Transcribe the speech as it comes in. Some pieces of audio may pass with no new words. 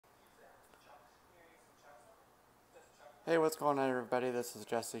Hey, what's going on, everybody? This is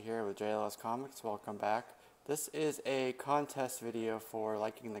Jesse here with JLSComics. Welcome back. This is a contest video for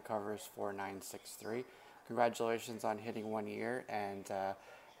Liking the Covers 4963. Congratulations on hitting 1 year, and I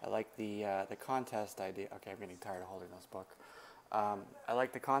like the contest idea. Okay, I'm getting tired of holding this book. I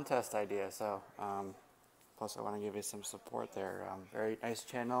like the contest idea, so plus I want to give you some support there. Very nice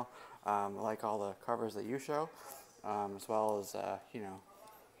channel. I like all the covers that you show, as well as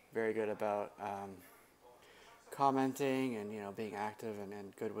very good about commenting and being active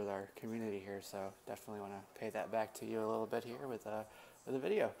and good with our community here. So definitely want to pay that back to you a little bit here with a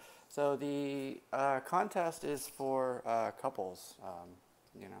video. So the contest is for couples.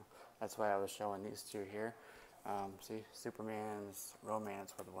 That's why I was showing these two here. See, Superman's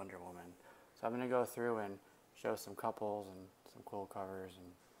romance with Wonder Woman. So I'm going to go through and show some couples and some cool covers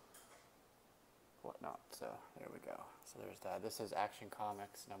and whatnot. So there we go. So there's that. This is Action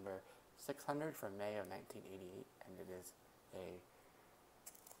Comics number 600 from May of 1988, and it is a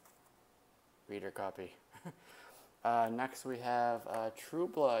reader copy. Next we have True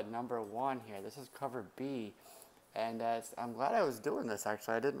Blood number 1 here. This is cover B, and I'm glad I was doing this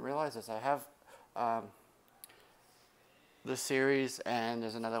actually. I didn't realize this. I have the series, and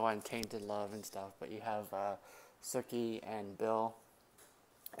there's another one, Tainted Love and stuff, but you have Sookie and Bill.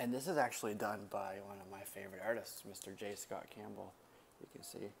 And this is actually done by one of my favorite artists, Mr. J. Scott Campbell. You can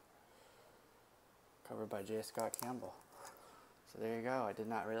see. Covered by J. Scott Campbell. So there you go. I did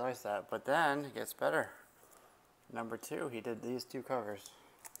not realize that. But then it gets better. Number 2, he did these 2 covers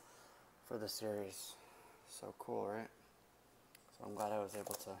for the series. So cool, right? So I'm glad I was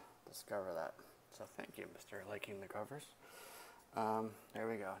able to discover that. So thank you, Mr. Liking the Covers. There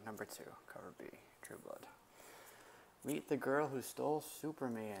we go. Number 2, cover B, True Blood. Meet the Girl Who Stole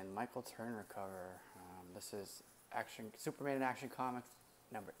Superman, Michael Turner cover. This is Superman in Action Comics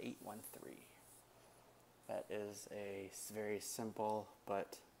number 813. That is a very simple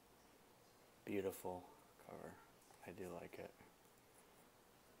but beautiful cover. I do like it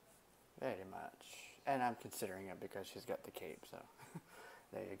very much, and I'm considering it because she's got the cape. So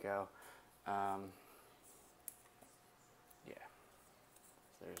there you go. Yeah.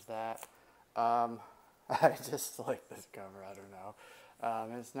 So there's that. I just like this cover. I don't know.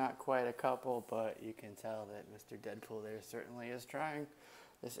 It's not quite a couple, but you can tell that Mr. Deadpool there certainly is trying.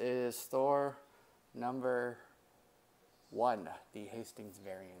 This is Thor number 1, the Hastings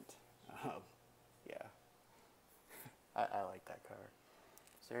variant. Yeah. I like that cover.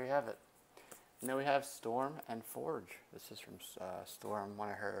 So there you have it. And then we have Storm and Forge. This is from Storm, one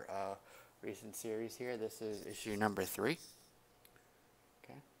of her recent series here. This is issue number 3.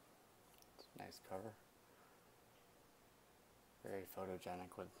 Okay. It's a nice cover. Very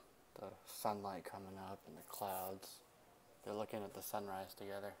photogenic with the sunlight coming up and the clouds. They're looking at the sunrise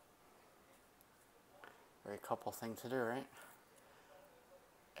together. Very couple thing to do, right?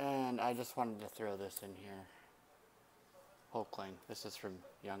 And I just wanted to throw this in here. Hulkling. This is from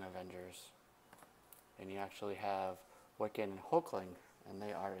Young Avengers. And you actually have Wiccan and Hulkling, and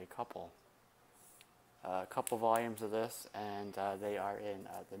they are a couple. A couple volumes of this, and they are in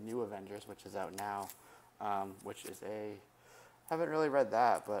the New Avengers, which is out now, which is haven't really read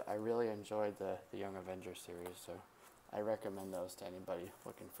that, but I really enjoyed the Young Avengers series, so I recommend those to anybody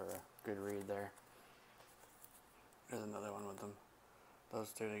looking for a good read there. There's another one with them,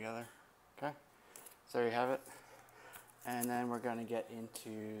 those 2 together. Okay, so there you have it. And then we're going to get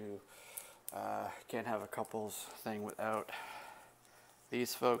into, can't have a couples thing without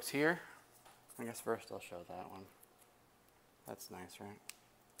these folks here. I guess first I'll show that one. That's nice, right?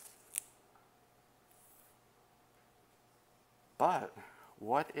 But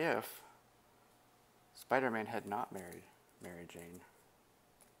what if Spider-Man had not married Mary Jane?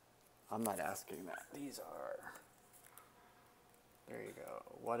 I'm not asking that. These are... There you go.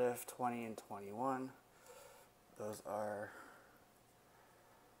 What if 20 and 21? Those are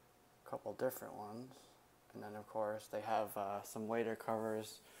a couple different ones. And then, of course, they have some later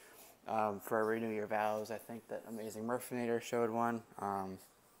covers for Renew Your Vows. I think that Amazing Murphinator showed one.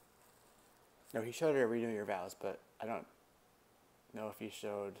 No, he showed it at Renew Your Vows, but I don't know if he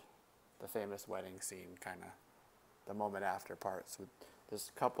showed the famous wedding scene, kind of the moment after parts. With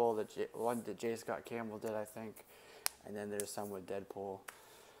this couple, one that J. Scott Campbell did, I think. And then there's some with Deadpool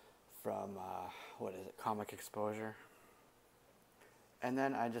from, what is it, Comic Exposure. And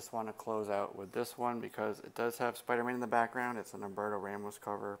then I just want to close out with this one because it does have Spider-Man in the background. It's an Umberto Ramos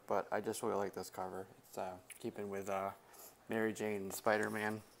cover, but I just really like this cover. It's keeping with Mary Jane and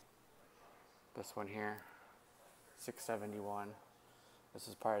Spider-Man. This one here, 671. This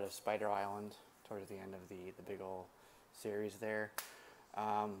is part of Spider Island towards the end of the big old series there.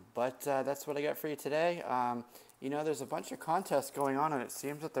 But that's what I got for you today. you know, there's a bunch of contests going on, and it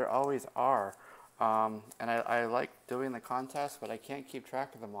seems that there always are. And I like doing the contests, but I can't keep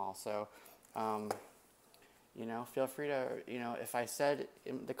track of them all. So, you know, feel free to, you know, if I said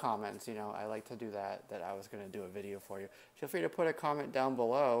in the comments, you know, I like to do that I was going to do a video for you. Feel free to put a comment down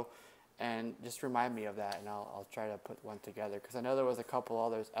below and just remind me of that, and I'll try to put one together, because I know there was a couple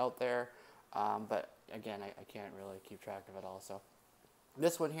others out there, but again, I can't really keep track of it all. So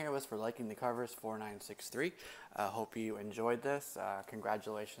this one here was for Liking the Covers 4963. Hope you enjoyed this.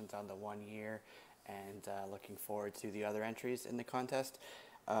 Congratulations on the 1 year, and looking forward to the other entries in the contest.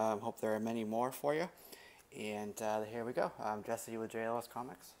 Hope there are many more for you. And here we go. I'm Jesse with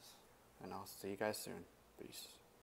JLSComics, and I'll see you guys soon. Peace.